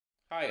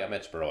Hi, I'm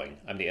Ed Sperling.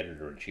 I'm the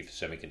editor-in-chief of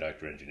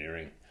Semiconductor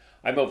Engineering.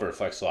 I'm over at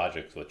Flex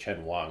Logix with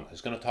Cheng Wang,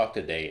 who's going to talk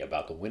today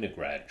about the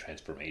Winograd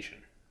Transformation.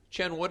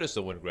 Chen, what is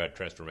the Winograd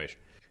Transformation?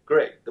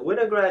 Great. The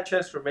Winograd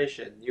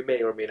transformation, you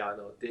may or may not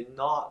know, did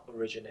not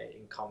originate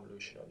in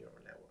convolutional neural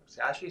networks.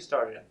 It actually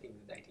started, I think,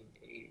 in the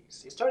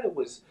 1980s. It started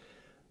with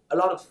a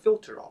lot of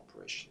filter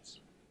operations.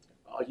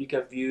 You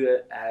can view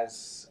it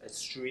as a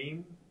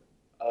stream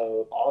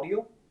of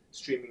audio,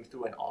 streaming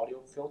through an audio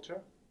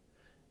filter.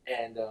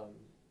 And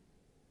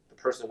the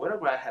person in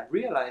Winograd had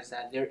realized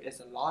that there is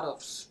a lot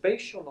of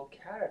spatial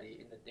locality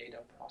in the data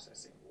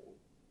processing,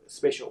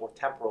 spatial or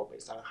temporal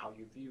based on how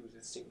you view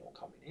the signal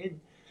coming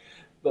in.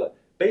 But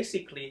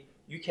basically,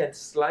 you can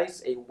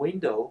slice a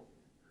window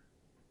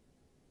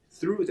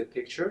through the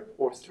picture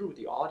or through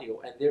the audio,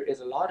 and there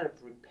is a lot of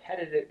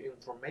repetitive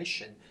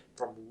information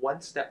from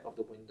one step of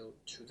the window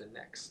to the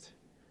next.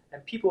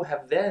 And people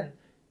have then,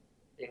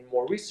 in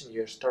more recent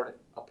years, started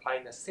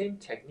applying the same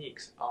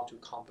techniques onto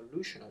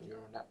convolutional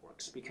neural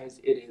networks because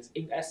it is,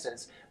 in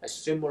essence, a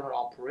similar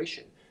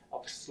operation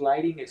of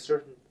sliding a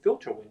certain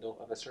filter window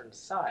of a certain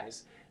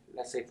size,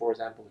 let's say, for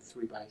example,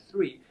 3 by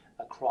 3,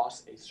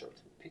 across a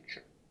certain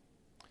picture.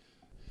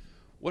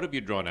 What have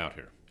you drawn out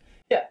here?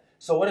 Yeah,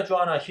 so what I've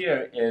drawn out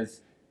here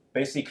is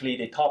basically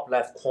the top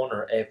left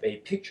corner of a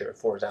picture,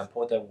 for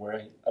example, that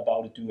we're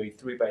about to do a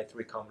 3 by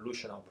 3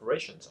 convolution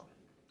operations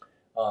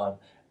on.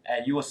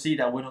 And you will see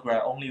that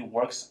Winograd only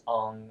works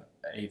on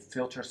a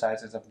filter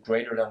sizes of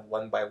greater than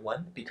 1 by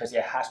 1 because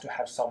it has to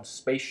have some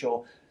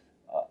spatial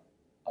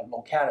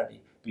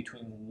locality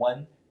between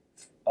one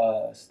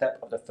step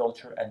of the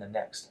filter and the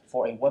next.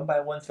 For a 1 by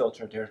 1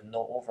 filter, there's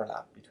no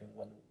overlap between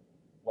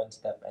one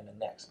step and the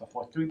next. But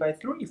for 3 by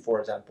 3,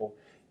 for example,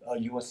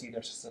 you will see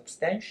there's a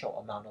substantial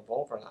amount of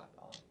overlap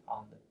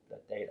on the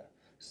data.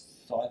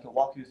 So I can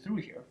walk you through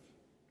here.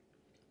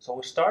 So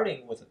we're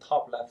starting with the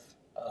top left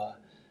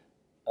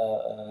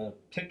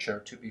picture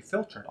to be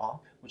filtered on,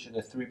 which is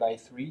a 3 by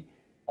 3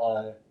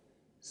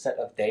 set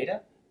of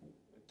data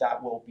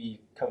that will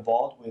be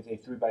convolved with a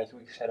 3 by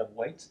 3 set of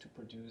weights to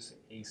produce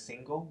a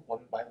single 1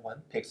 by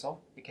 1 pixel.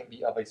 It can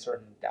be of a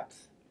certain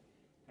depth.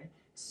 Okay?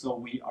 So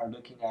we are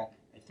looking at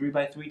a 3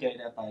 by 3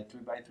 data by a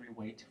 3 by 3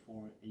 weight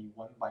for a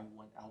 1 by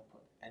 1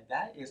 output. And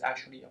that is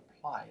actually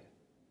applied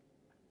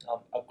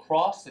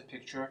across the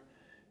picture,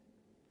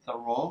 the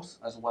rows,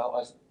 as well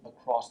as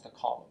across the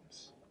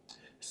columns.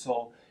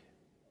 So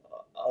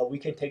we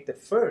can take the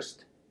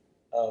first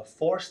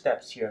 4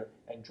 steps here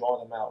and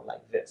draw them out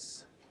like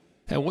this.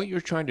 And what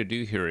you're trying to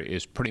do here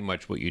is pretty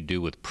much what you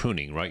do with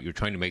pruning, right? You're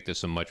trying to make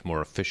this a much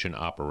more efficient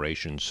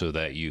operation so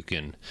that you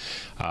can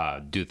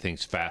do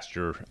things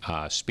faster,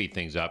 speed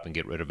things up, and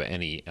get rid of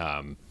any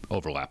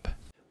overlap.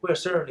 We're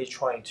certainly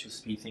trying to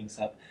speed things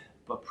up,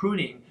 but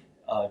pruning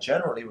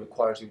generally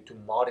requires you to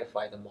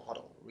modify the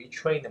model,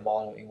 retrain the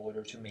model in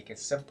order to make it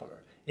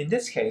simpler. In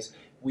this case,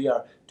 we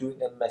are doing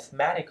a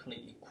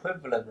mathematically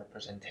equivalent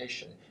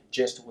representation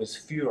just with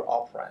fewer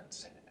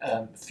operands,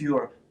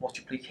 fewer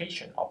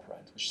multiplication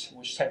operands,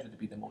 which tend to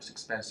be the most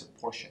expensive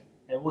portion.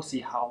 And we'll see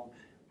how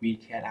we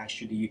can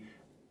actually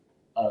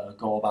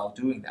go about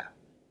doing that.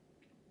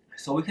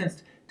 So we can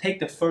take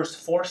the first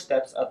 4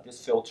 steps of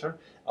this filter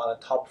on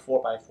the top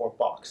 4 by 4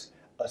 box.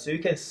 So you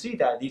can see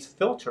that these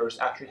filters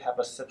actually have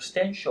a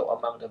substantial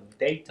amount of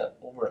data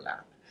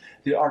overlap.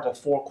 There are the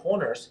 4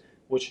 corners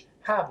which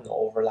have no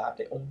overlap.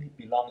 They only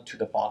belong to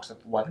the box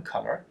of one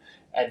color.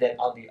 And then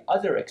on the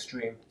other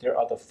extreme, there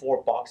are the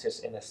 4 boxes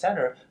in the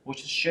center,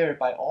 which is shared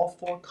by all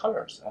 4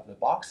 colors of the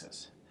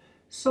boxes.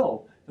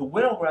 So the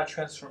Winograd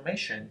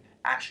transformation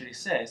actually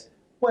says,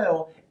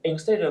 well,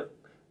 instead of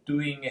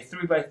doing a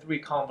 3 by 3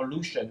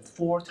 convolution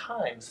 4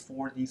 times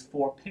for these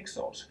 4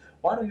 pixels,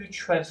 why don't you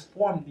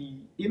transform the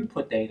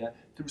input data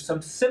through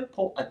some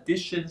simple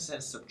additions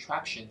and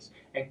subtractions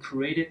and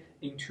create it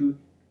into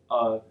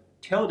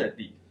tilde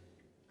D,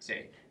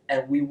 say,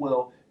 and we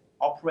will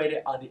operate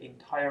it on the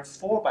entire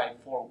 4 by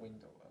 4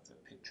 window of the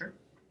picture.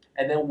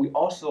 And then we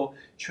also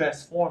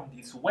transform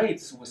these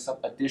weights with some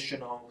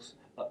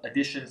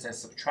additions and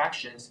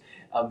subtractions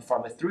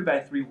from a 3 by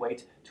 3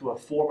 weight to a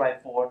 4 by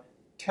 4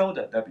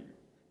 tilde W,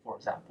 for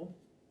example.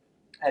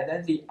 And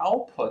then the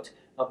output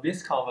of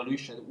this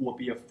convolution will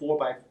be a 4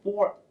 by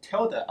 4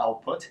 tilde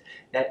output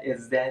that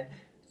is then,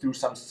 through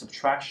some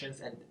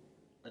subtractions and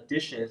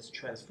additions,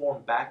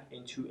 transformed back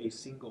into a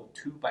single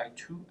 2 by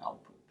 2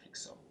 output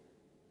pixel.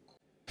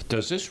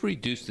 Does this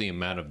reduce the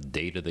amount of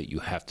data that you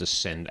have to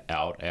send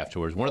out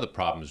afterwards? One of the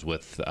problems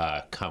with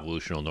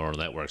convolutional neural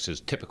networks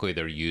is typically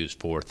they're used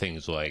for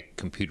things like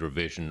computer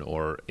vision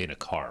or in a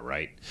car,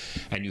 right?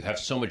 And you have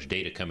so much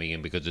data coming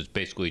in because it's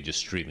basically just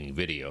streaming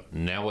video.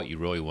 Now what you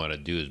really want to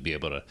do is be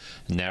able to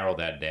narrow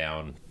that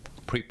down,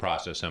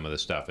 pre-process some of the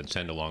stuff, and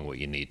send along what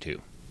you need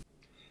to.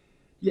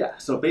 Yeah,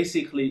 so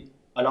basically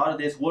a lot of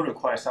this will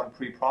require some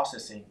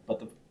pre-processing, but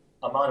the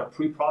amount of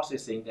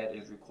pre-processing that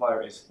is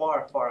required is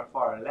far, far,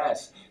 far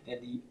less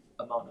than the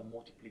amount of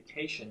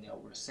multiplication that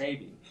we're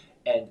saving.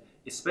 And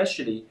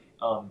especially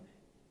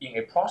in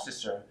a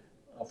processor,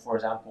 for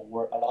example,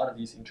 where a lot of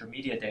these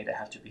intermediate data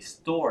have to be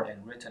stored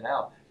and written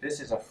out, this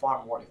is a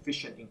far more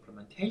efficient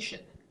implementation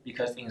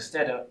because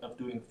instead of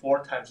doing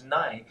 4 times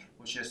 9,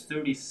 which is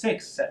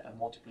 36 set of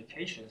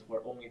multiplications,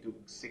 we're only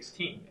doing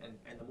 16.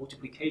 And the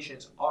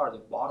multiplications are the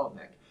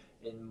bottleneck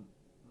in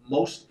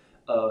most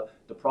of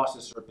the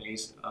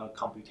processor-based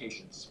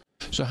computations.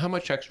 So how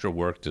much extra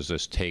work does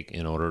this take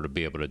in order to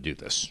be able to do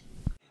this?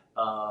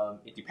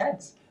 It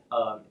depends.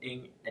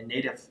 In an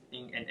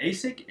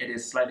ASIC, it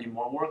is slightly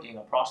more work. In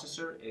a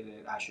processor, it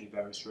is actually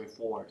very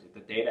straightforward. The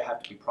data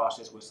have to be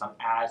processed with some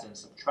adds and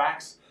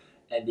subtracts,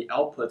 and the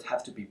outputs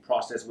have to be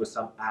processed with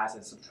some adds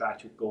and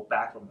subtract to go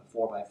back from a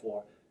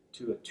 4x4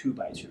 to a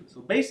 2x2.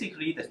 So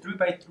basically, the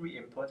 3x3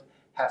 input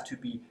have to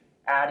be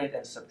added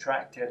and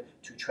subtracted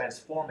to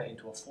transform it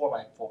into a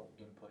 4x4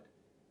 input.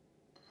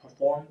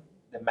 Perform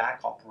the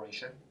MAC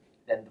operation,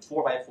 then the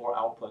 4x4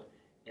 output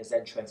is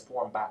then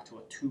transformed back to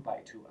a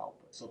 2x2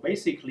 output. So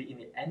basically, in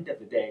the end of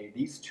the day,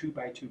 these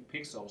 2x2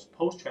 pixels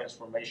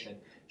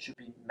post-transformation should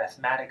be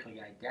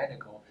mathematically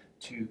identical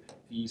to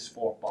these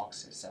 4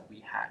 boxes that we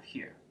have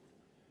here.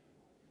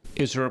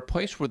 Is there a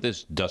place where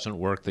this doesn't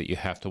work that you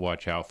have to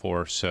watch out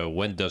for? So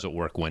when does it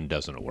work, when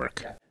doesn't it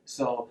work? Yeah.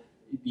 So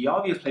the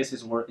obvious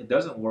places where it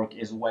doesn't work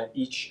is when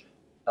each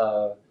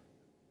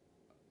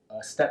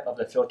step of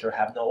the filter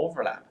have no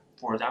overlap.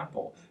 For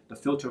example, the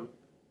filter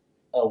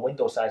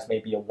window size may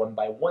be a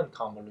 1x1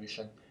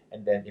 convolution,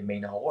 and then it may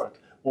not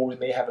work. Or we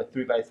may have a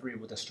 3x3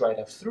 with a stride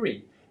of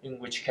 3, in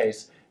which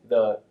case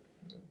the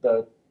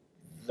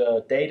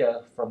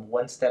data from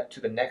one step to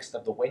the next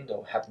of the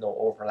window have no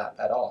overlap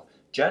at all.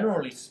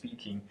 Generally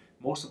speaking,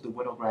 most of the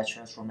Winograd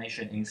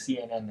transformation in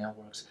CNN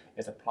networks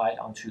is applied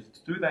onto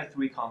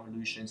 3x3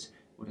 convolutions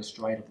with a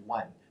stride of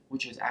 1,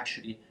 which is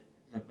actually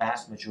the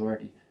vast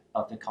majority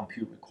of the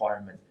compute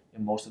requirement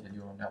in most of the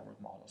neural network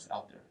models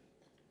out there.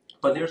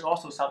 But there's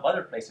also some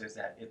other places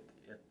that it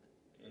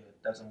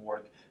doesn't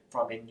work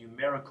from a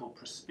numerical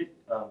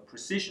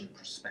precision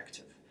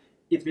perspective.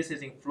 If this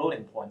is in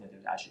floating point, then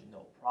there's actually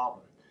no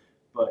problem.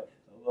 But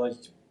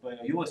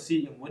you will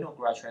see in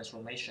Winograd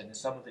transformation,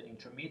 some of the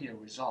intermediate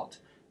results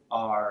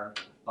are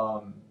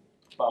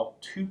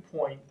about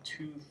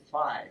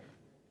 2.25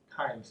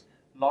 times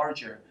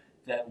larger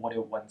than what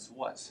it once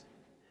was.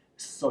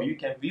 So you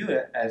can view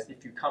it as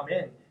if you come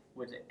in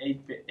with an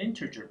 8-bit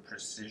integer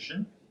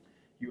precision,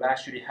 you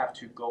actually have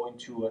to go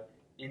into an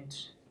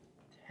int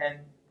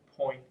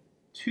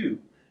 10.2,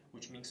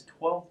 which means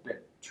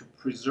 12-bit, to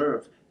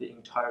preserve the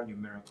entire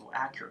numerical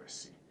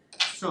accuracy.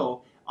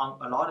 So on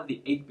a lot of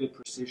the 8-bit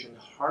precision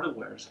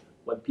hardwares,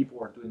 when people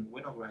are doing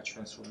Winograd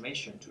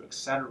transformation to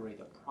accelerate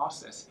the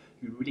process,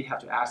 you really have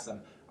to ask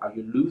them, are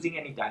you losing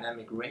any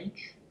dynamic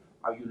range?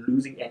 Are you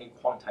losing any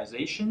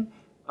quantization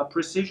of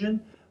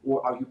precision?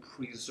 Or are you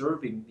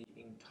preserving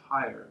the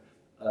entire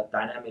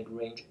dynamic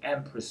range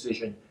and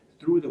precision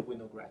through the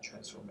Winograd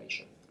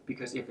transformation?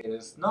 Because if it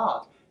is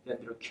not, then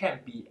there can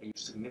be a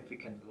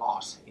significant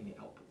loss in the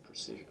output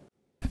precision.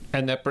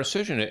 And that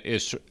precision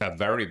is a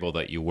variable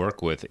that you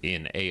work with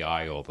in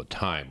AI all the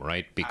time,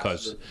 right?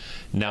 Because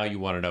Absolutely. Now you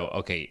want to know,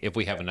 okay, if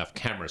we have enough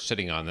cameras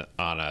sitting on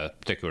a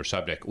particular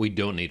subject, we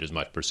don't need as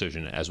much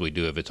precision as we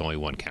do if it's only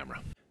one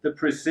camera. The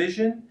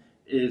precision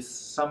is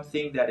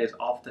something that is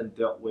often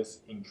dealt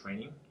with in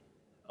training,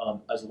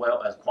 as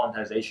well as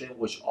quantization,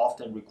 which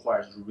often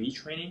requires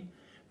retraining.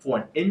 For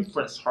an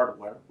inference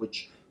hardware,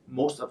 which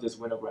most of this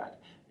Winograd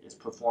is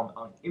performed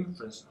on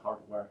inference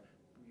hardware,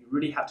 you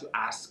really have to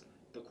ask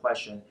the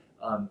question,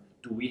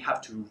 do we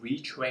have to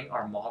retrain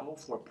our model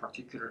for a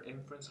particular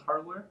inference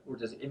hardware, or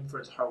does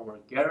inference hardware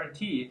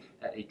guarantee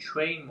that a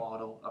trained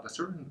model of a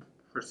certain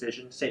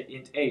precision, say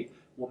int 8,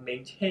 will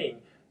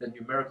maintain the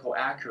numerical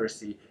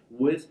accuracy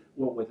with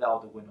or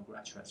without the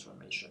Winograd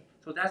transformation?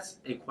 So that's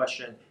a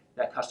question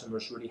that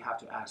customers really have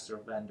to ask their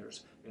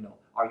vendors. You know,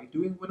 are you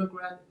doing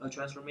Winograd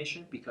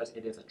transformation because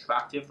it is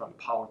attractive from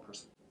power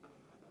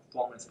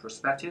performance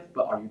perspective,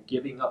 but are you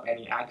giving up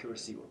any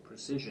accuracy or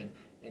precision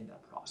in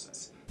that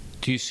process?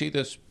 Do you see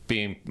this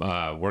being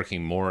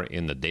working more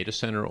in the data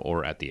center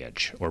or at the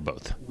edge, or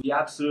both? We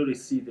absolutely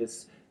see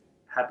this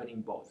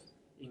happening both.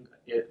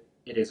 It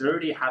is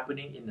already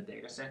happening in the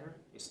data center,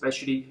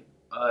 especially,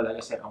 like I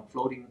said, on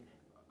floating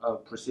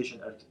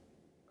precision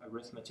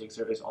arithmetic,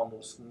 there is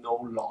almost no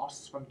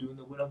loss from doing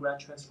the Winograd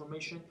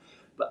transformation.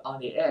 But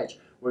on the edge,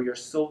 where you're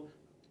so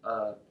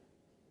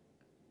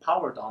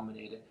power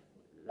dominated,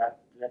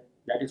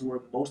 that is where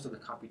most of the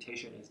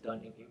computation is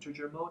done in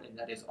integer mode, and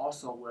that is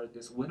also where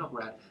this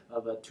Winograd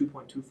of a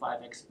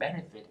 2.25x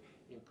benefit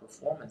in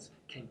performance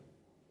can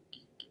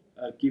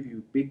give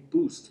you big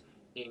boost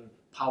in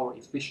power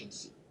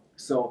efficiency.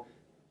 So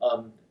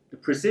the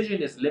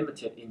precision is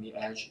limited in the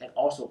edge, and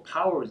also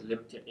power is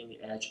limited in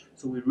the edge.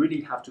 So we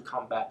really have to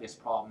combat this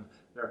problem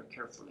very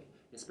carefully,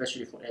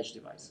 especially for edge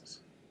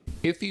devices.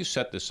 If you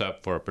set this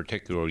up for a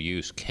particular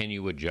use, can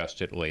you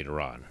adjust it later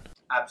on?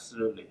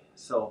 Absolutely.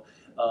 So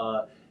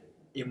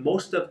in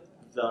most of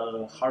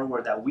the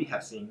hardware that we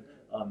have seen,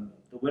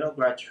 the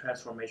Winograd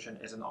transformation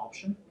is an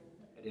option.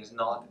 It is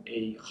not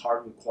a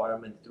hard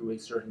requirement through a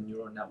certain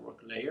neural network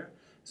layer.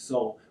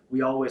 So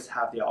we always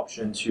have the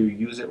option to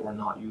use it or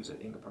not use it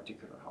in a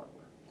particular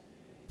hardware.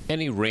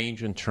 Any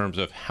range in terms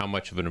of how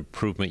much of an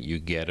improvement you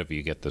get if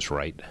you get this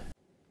right?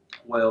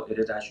 Well, it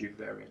is actually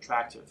very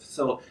attractive.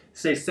 So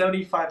say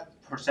 75%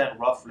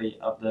 roughly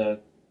of the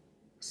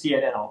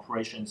CNN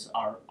operations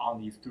are on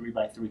these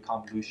 3x3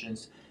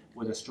 convolutions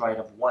with a stride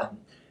of 1.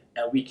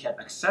 And we can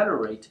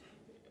accelerate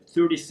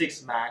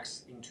 36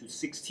 max into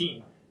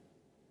 16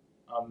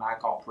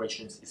 Mac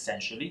operations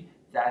essentially.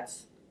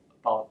 That's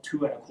about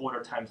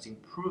 2.25 times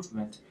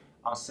improvement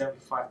on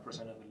 75% of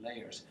the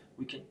layers.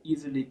 We can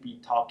easily be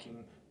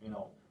talking,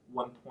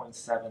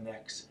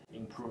 1.7x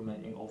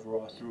improvement in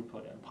overall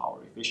throughput and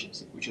power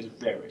efficiency, which is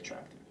very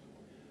attractive.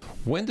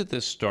 When did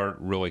this start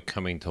really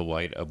coming to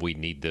light of we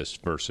need this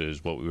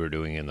versus what we were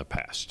doing in the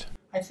past?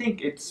 I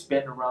think it's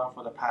been around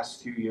for the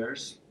past few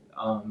years.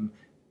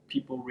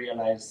 People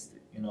realize,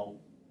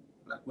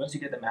 like once you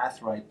get the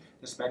math right,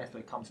 this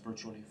benefit comes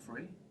virtually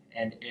free,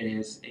 and it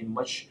is a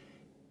much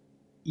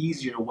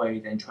easier way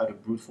than try to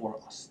brute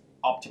force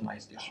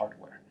optimize the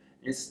hardware.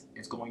 It's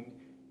going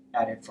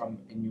at it from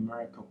a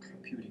numerical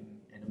computing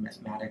and a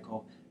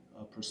mathematical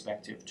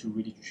perspective to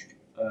really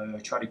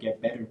try to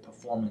get better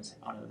performance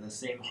out of the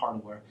same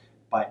hardware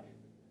by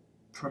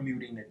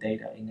permuting the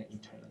data in an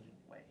intelligent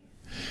way.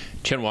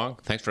 Cheng Wang,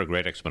 thanks for a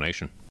great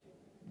explanation.